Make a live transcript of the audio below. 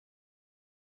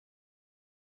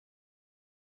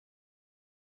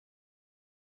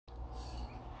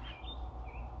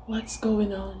What's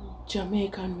going on,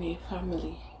 Jamaicanway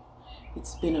family?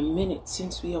 It's been a minute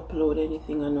since we upload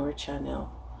anything on our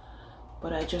channel,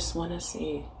 but I just want to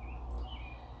say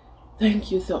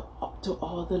thank you to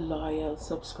all the loyal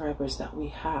subscribers that we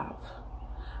have.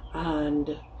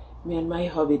 And me and my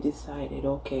hubby decided,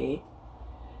 okay,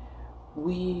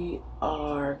 we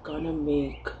are gonna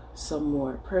make some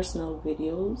more personal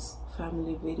videos,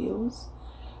 family videos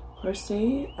per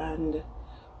se, and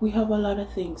we have a lot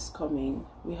of things coming.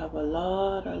 We have a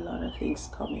lot of things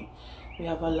coming. We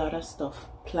have a lot of stuff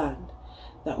planned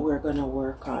that we're gonna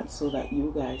work on so that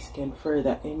you guys can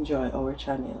further enjoy our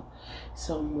channel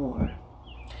some more.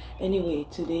 Anyway,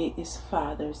 today is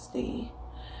Father's Day,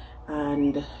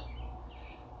 and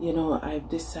you know, I've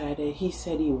decided, he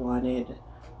said he wanted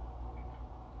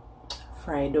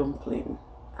fried dumpling,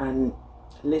 and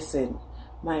listen,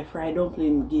 my fried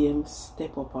dumpling game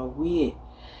step up a way.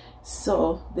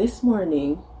 So this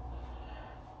morning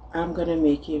I'm gonna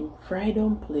make him fried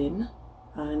dumpling,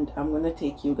 and I'm gonna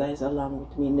take you guys along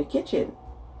with me in the kitchen.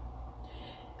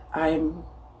 I'm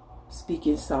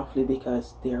speaking softly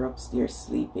because they're upstairs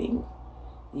sleeping.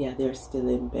 Yeah, they're still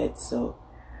in bed. So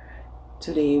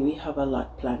today we have a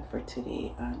lot planned for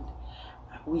today, and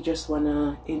we just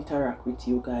wanna interact with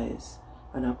you guys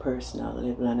on a personal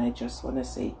level. And I just wanna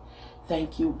say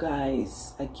thank you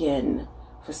guys again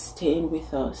for staying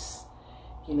with us,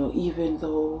 you know, even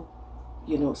though,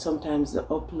 you know, sometimes the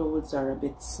uploads are a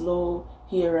bit slow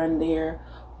here and there,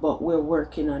 but we're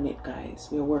working on it, guys.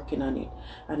 We're working on it.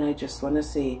 And I just want to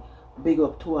say big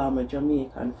up to all my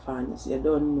Jamaican fans. You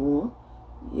don't know,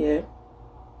 yeah,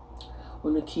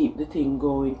 want to keep the thing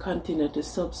going. Continue to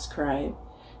subscribe,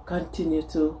 continue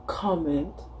to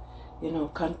comment, you know,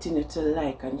 continue to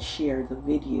like and share the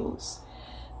videos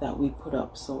that we put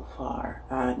up so far,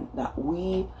 and that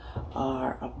we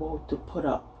are about to put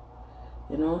up,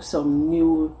 you know, some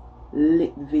new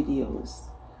lit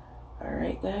videos. All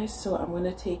right, guys, so I'm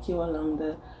gonna take you along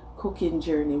the cooking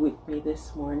journey with me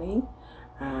this morning,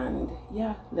 and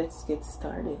yeah, let's get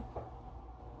started.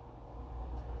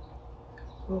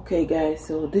 Okay, guys,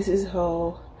 so this is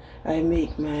how I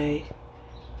make my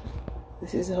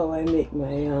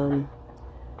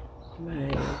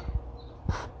my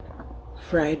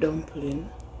fried dumpling.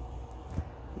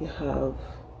 You have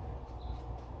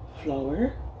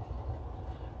flour,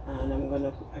 and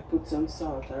I put some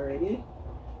salt already.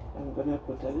 I'm gonna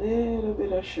put a little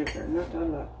bit of sugar, not a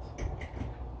lot,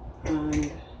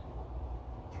 and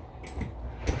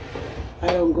I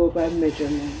don't go by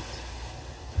measurement.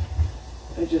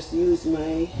 I just use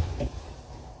my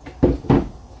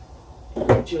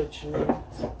judgment.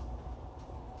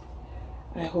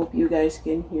 I hope you guys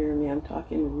can hear me. I'm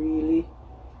talking really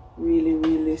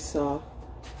soft.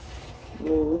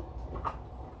 Low.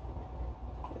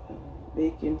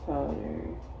 Baking powder,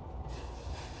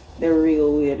 the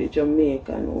real way, the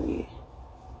Jamaican way.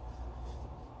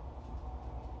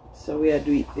 So we are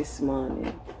doing it this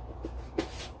morning.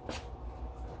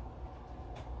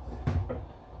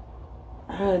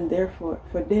 And therefore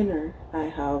for dinner I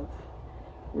have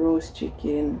roast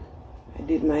chicken. I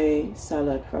did my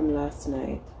salad from last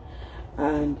night,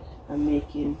 and I'm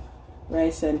making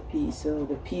rice and peas. So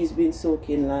the peas been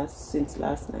soaking since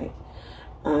last night,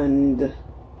 and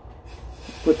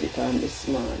put it on this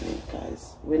morning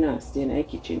because we're not staying in the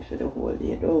kitchen for the whole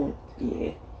day, don't,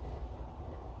 yeah.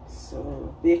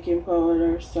 So baking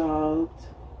powder, salt,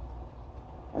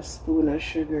 a spoon of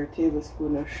sugar,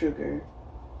 tablespoon of sugar.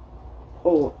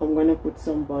 Oh, I'm gonna put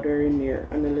some butter in there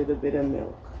and a little bit of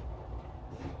milk.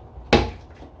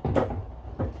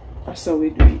 That's how we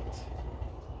do it,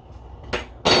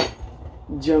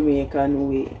 Jamaican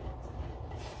way.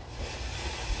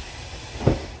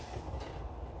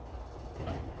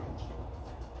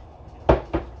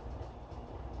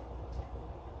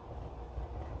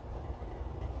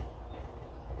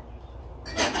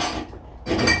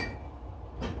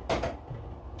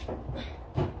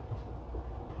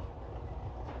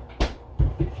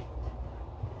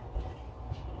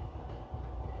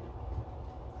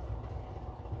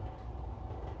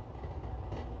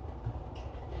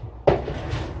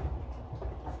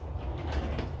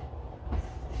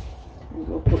 I'm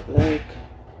gonna put like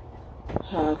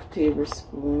half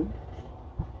tablespoon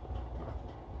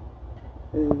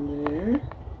in there.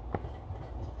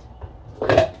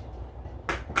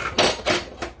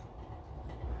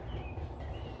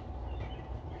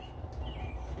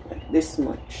 Like this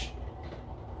much.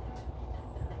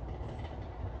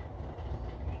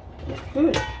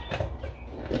 Good.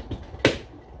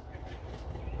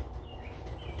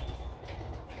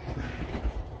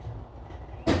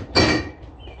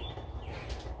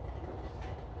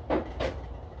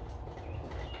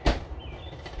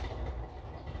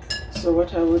 So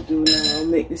what I would do now, I'll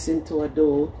make this into a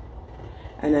dough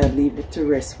and I'll leave it to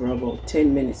rest for about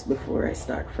 10 minutes before I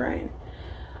start frying.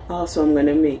 Also, I'm going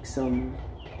to make some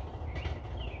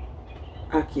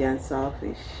ackee and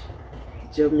saltfish,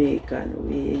 Jamaican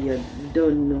way, you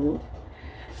don't know.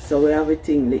 So we have a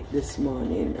thing late this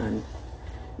morning and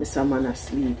Mr. Man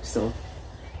asleep, so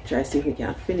try to see if we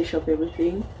can finish up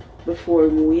everything before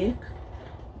we wake,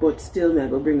 but still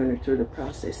I'm going to bring it through the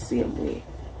process same way.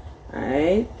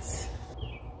 Alright,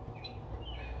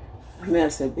 I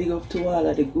say big up to all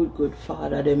of the good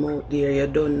father them out there, you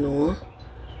don't know.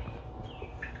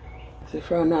 So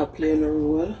if I'm not playing a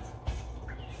role,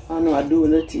 I know I do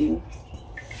nothing,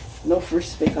 enough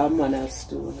respect and manners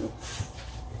too. No?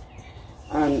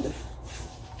 And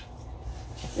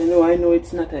you know, I know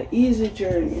it's not an easy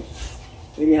journey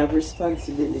when you have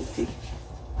responsibility.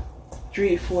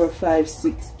 3, 4, 5,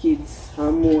 6 kids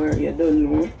or more, you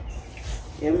don't know.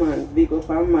 Yeah man, big up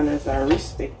and manners and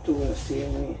respect too the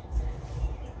same way.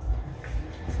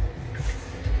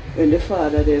 When the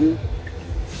father them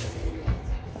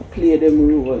play them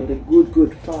role, the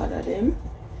good father them,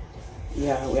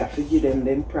 yeah, we have to give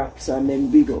them props and them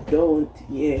big up, don't?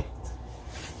 Yeah.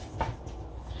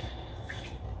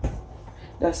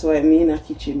 That's why I'm in a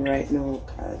kitchen right now,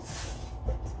 because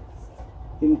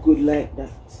I'm good like that.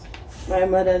 My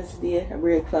mother's there,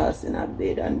 breakfast in a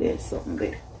bed and there's something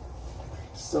there.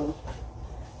 So,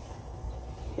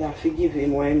 you have to give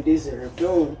him what he deserves,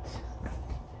 don't?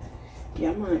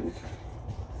 Yeah man.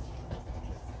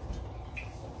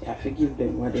 You have to give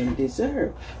them what they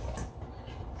deserve.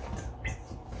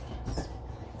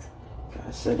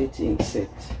 So the thing set.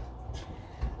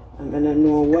 And I don't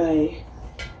know why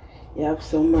you have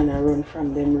some man run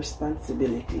from them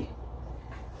responsibility.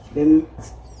 Them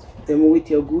with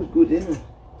your good, you know.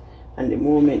 And the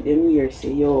moment them hear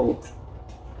say, yo,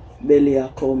 belly a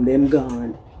come, them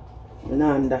gone. You don't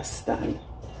understand.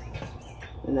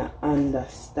 You don't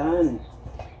understand.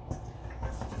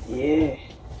 Yeah.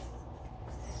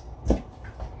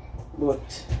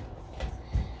 But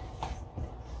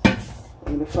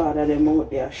when the father them out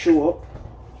there show up,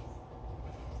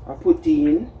 I put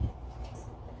in,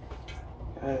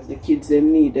 as the kids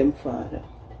them need them father.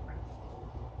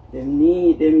 Them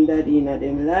need them daddy in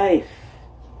them life.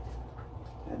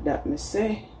 That me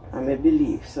say, and I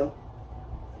believe so.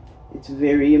 It's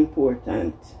very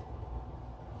important.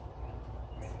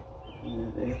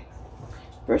 The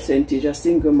percentage of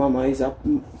single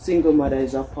mother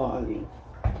is appalling.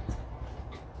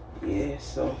 Yeah,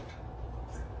 so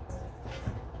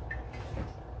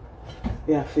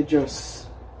we have to just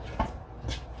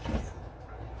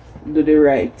do the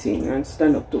right thing and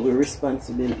stand up to the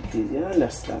responsibilities, you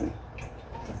understand?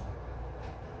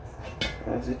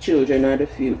 As the children are the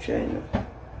future, you know.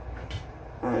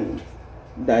 And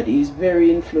daddy is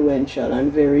very influential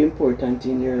and very important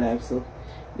in your life. So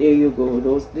there you go.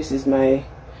 This is my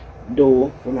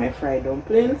dough for my fried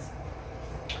dumplings.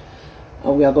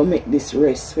 And we are going to make this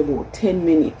rest for about 10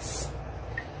 minutes.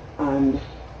 And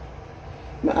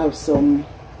I have some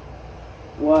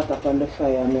water on the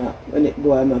fire. When it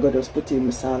boils, I'm going to just put in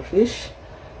my saltfish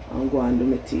and go and do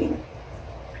my thing.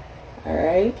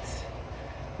 Alright?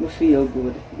 I feel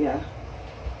good. Yeah.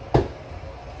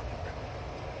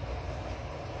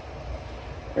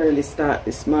 Early start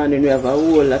this morning. We have a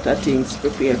whole lot of things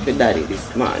prepared for daddy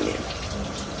this morning.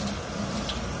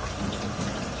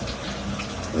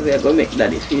 We are going to make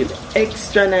daddy feel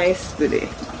extra nice today.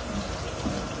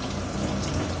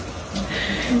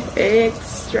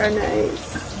 Extra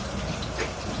nice.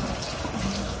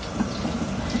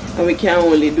 And we can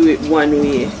only do it one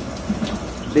way,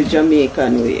 the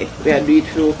Jamaican way. We are doing it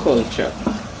through culture.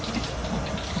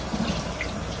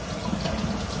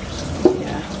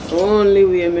 Yeah, only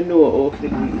way I know how to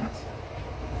do it.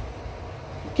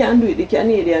 You can do it the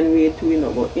Canadian way too, you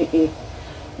know, but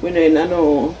we don't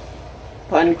know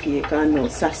pancake and no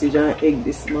sausage and egg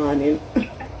this morning.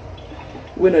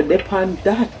 We don't depend on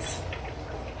that.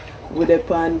 We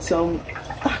depend on some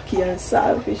ackee and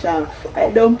saltfish and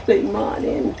fried dumpling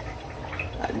morning.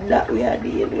 And that we are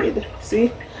dealing with.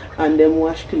 See? And them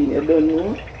wash clean, you don't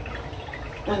know.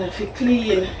 And if you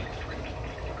clean,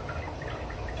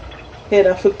 head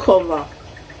of a cover.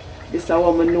 This is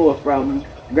what I know from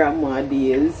grandma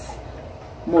days.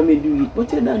 Mommy do it.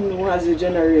 But you don't know as a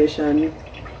generation,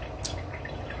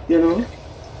 you know,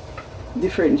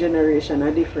 different generation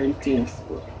are different things.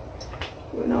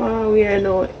 You know, we are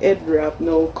no head wrap,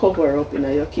 no cover up in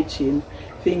your kitchen.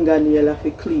 Fingernail have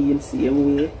to clean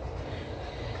same way.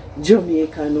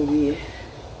 Jamaican way.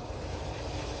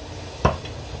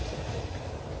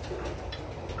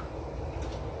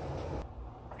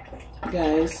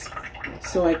 Guys,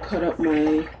 So I cut up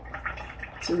my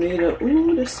tomato.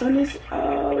 Ooh, the sun is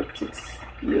out. It's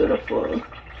beautiful.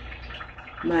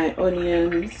 My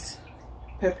onions,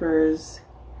 peppers,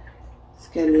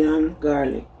 scallion,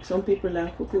 garlic. Some people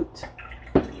like to put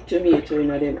tomato in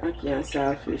them ackee and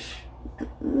saltfish. I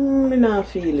don't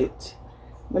feel it.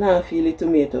 I don't feel the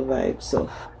tomato vibe. So,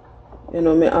 you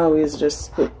know, me always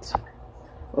just put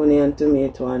onion,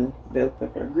 tomato, and bell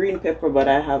pepper. Green pepper, but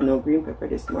I have no green pepper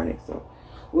this morning, so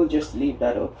we'll just leave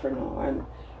that out for now. And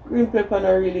green pepper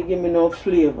don't really give me no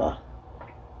flavor.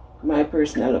 My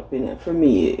personal opinion. For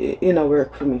me, it don't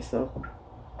work for me, so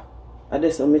I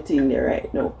just have my thing there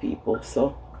right now, people.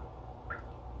 So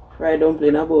fried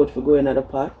dumpling about to go in the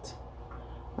pot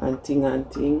and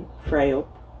ting fry up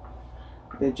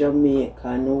the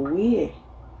Jamaican way.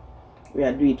 We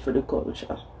are doing it for the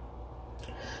culture.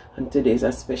 And today's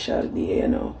a special day, you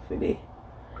know, for the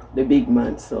big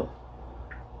man, so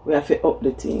we have to up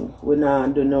the thing. We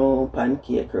not do no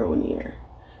pancake around here,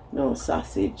 no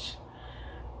sausage.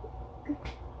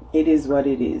 It is what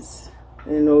it is.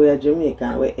 You know, we are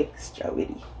Jamaican, we're extra with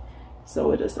it. So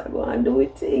we just go and do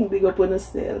it thing. Big up on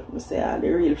yourself. We say all the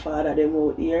real father them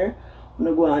out here.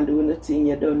 We go and do the thing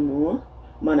you don't know.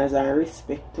 Manners and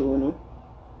respect to, you know.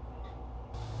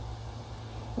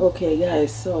 Okay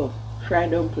guys, so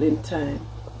fried dumpling time.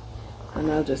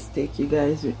 And I'll just take you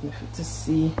guys with me to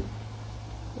see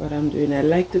what I'm doing. I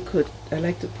like to put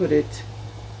it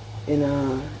in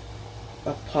a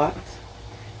pot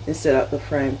instead of the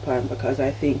frying pan because I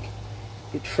think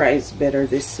it fries better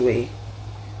this way.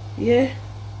 Yeah.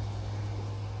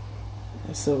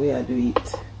 So we are doing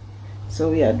it. So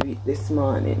we are doing it this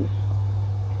morning.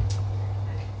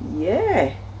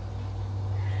 Yeah.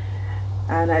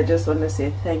 And I just want to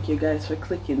say thank you guys for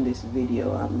clicking this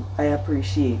video. I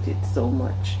appreciate it so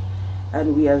much.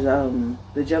 And we as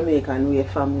the Jamaicanway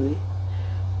family,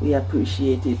 we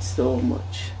appreciate it so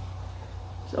much.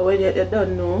 So when you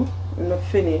don't know, I'm gonna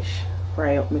finish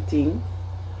fry up my thing.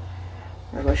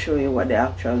 I'm gonna show you what the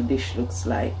actual dish looks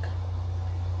like.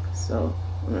 So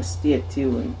I'm gonna stay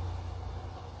tuned.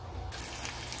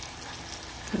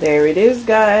 There it is,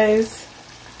 guys.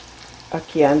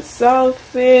 Ackee and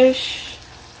saltfish,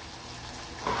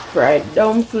 fried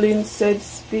dumpling said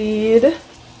speed.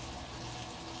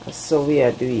 So we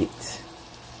are doing it.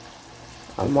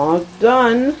 I'm all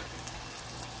done.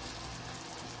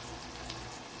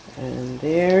 And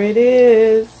there it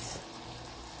is.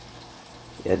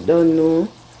 You don't know.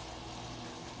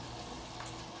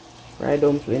 Fried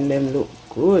dumpling them look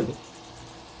good.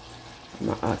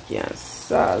 My ackee and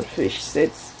saltfish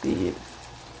set speed.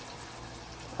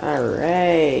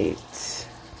 Alright.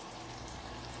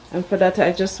 And for that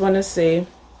I just want to say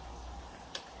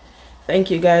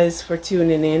thank you guys for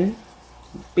tuning in.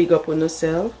 Big up on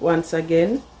yourself once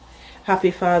again. Happy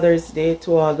Father's Day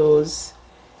to all those,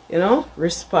 you know,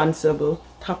 responsible,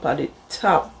 top of the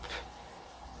top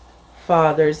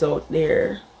fathers out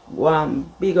there. Go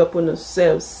on, big up on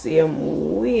yourself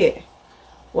same way.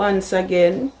 Once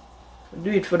again, do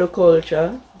it for the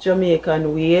culture,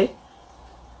 Jamaican way.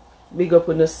 Big up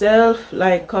on yourself,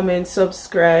 like, comment,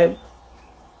 subscribe,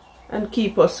 and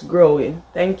keep us growing.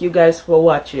 Thank you guys for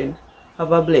watching.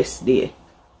 Have a blessed day.